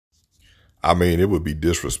I mean, it would be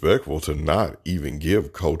disrespectful to not even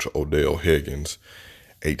give Coach Odell Higgins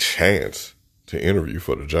a chance to interview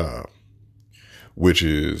for the job, which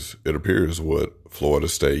is, it appears, what Florida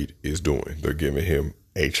State is doing. They're giving him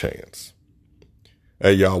a chance.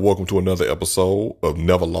 Hey, y'all, welcome to another episode of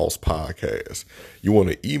Nevahlost Podcast. You want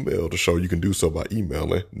to email the show, you can do so by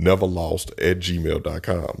emailing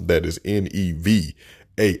nevahlost@gmail.com. That is Nevahlost.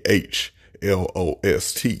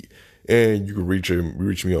 And you can reach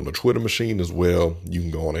me on the Twitter machine as well. You can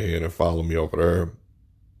go on ahead and follow me over there.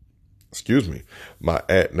 Excuse me. My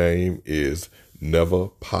 @ name is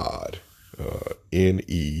Nevapod.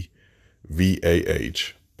 Nevah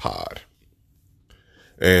pod.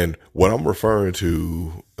 And what I'm referring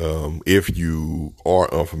to, if you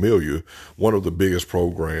are unfamiliar, one of the biggest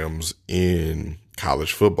programs in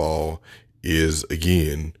college football is,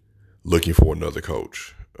 again, looking for another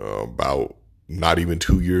coach. About not even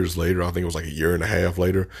 2 years later, I think it was like a year and a half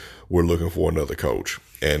later, we're looking for another coach.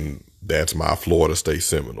 And that's my Florida State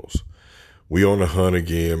Seminoles. We on the hunt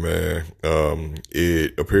again, man.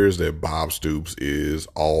 It appears that Bob Stoops is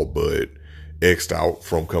all but X'd out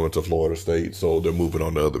from coming to Florida State, so they're moving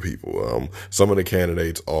on to other people. Some of the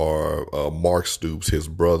candidates are Mark Stoops, his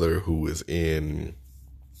brother, who is at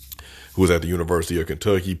the University of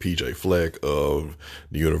Kentucky, PJ Fleck of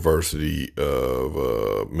the University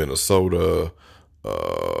of Minnesota,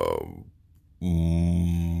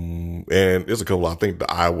 and there's a couple. I think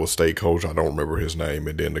the Iowa State coach, I don't remember his name,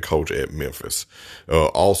 and then the coach at Memphis.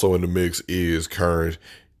 Also in the mix is current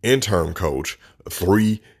interim coach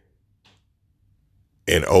 3-0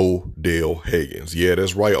 Odell Higgins. Yeah,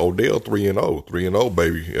 that's right. Odell 3-0, 3-0,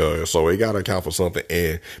 baby. So they got to account for something.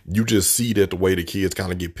 And you just see that the way the kids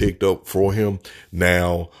kind of get picked up for him.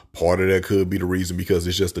 Now, part of that could be the reason because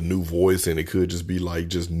it's just a new voice, and it could just be like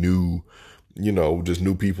just new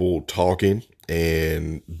people talking.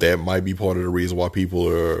 And that might be part of the reason why people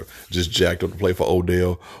are just jacked up to play for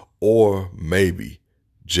Odell. Or maybe,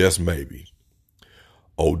 just maybe,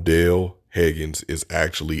 Odell Higgins is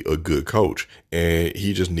actually a good coach and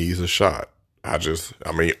he just needs a shot.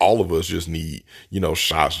 All of us just need,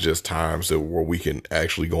 shots, just times where we can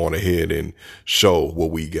actually go on ahead and show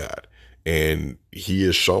what we got. And he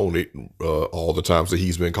has shown it all the times that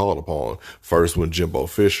he's been called upon. First, when Jimbo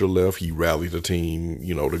Fisher left, he rallied the team,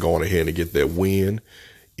 to go on ahead and get that win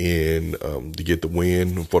to get the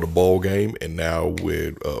win for the bowl game. And now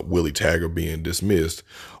with Willie Taggart being dismissed,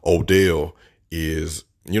 Odell is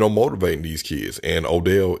motivating these kids. And I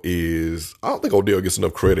don't think Odell gets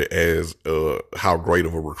enough credit as how great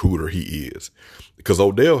of a recruiter he is, because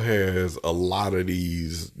Odell has a lot of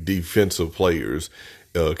these defensive players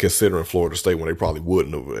considering Florida State when they probably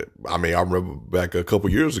wouldn't have. I remember back a couple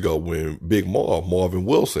years ago when Big Marvin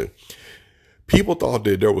Wilson, people thought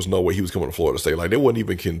that there was no way he was coming to Florida State. Like, they wasn't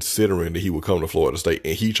even considering that he would come to Florida State.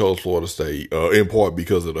 And he chose Florida State in part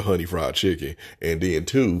because of the honey fried chicken. And then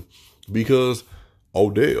two, because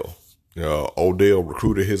Odell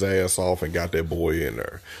recruited his ass off and got that boy in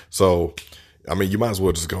there. So, you might as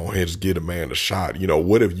well just go ahead and just get a man a shot.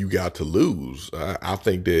 What have you got to lose? I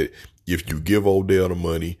think that if you give Odell the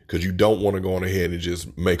money, because you don't want to go on ahead and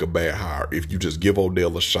just make a bad hire. If you just give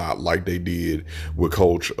Odell a shot like they did with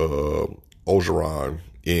Coach Orgeron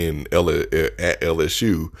at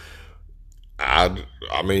LSU, I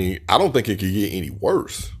don't think it could get any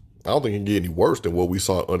worse. I don't think it can get any worse than what we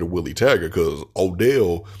saw under Willie Taggart, because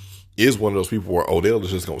Odell is one of those people where Odell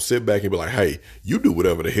is just going to sit back and be like, hey, you do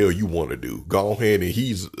whatever the hell you want to do. Go ahead. And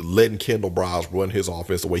he's letting Kendall Browse run his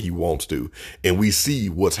offense the way he wants to. And we see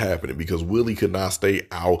what's happening because Willie could not stay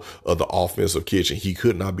out of the offensive kitchen. He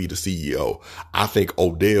could not be the CEO. I think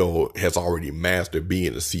Odell has already mastered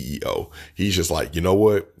being the CEO. He's just like, you know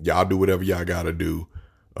what? Y'all do whatever y'all got to do.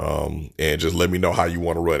 And just let me know how you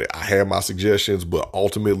want to run it. I have my suggestions, but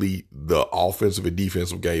ultimately the offensive and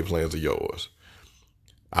defensive game plans are yours.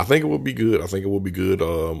 I think it would be good.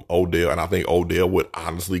 Odell. And I think Odell would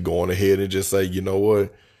honestly go on ahead and just say, you know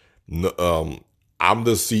what? I'm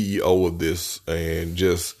the CEO of this, and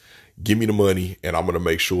just give me the money, and I'm going to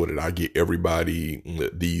make sure that I get everybody,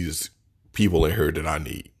 these people in here that I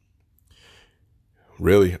need.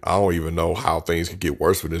 Really, I don't even know how things could get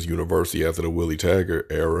worse for this university after the Willie Taggart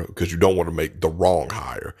era, because you don't want to make the wrong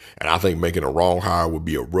hire. And I think making a wrong hire would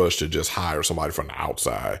be a rush to just hire somebody from the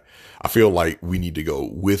outside. I feel like we need to go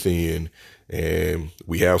within, and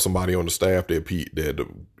we have somebody on the staff that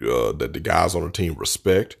the guys on the team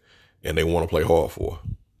respect and they want to play hard for.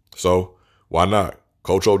 So why not?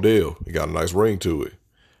 Coach Odell, he got a nice ring to it.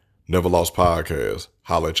 Nevahlost Podcast.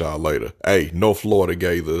 Holla at y'all later. Hey, no Florida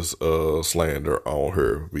Gators slander on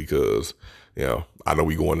her, because You know, I know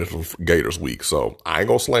we going into Gators week, so I ain't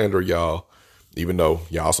gonna slander y'all, even though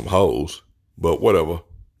y'all some hoes. But whatever.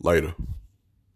 Later.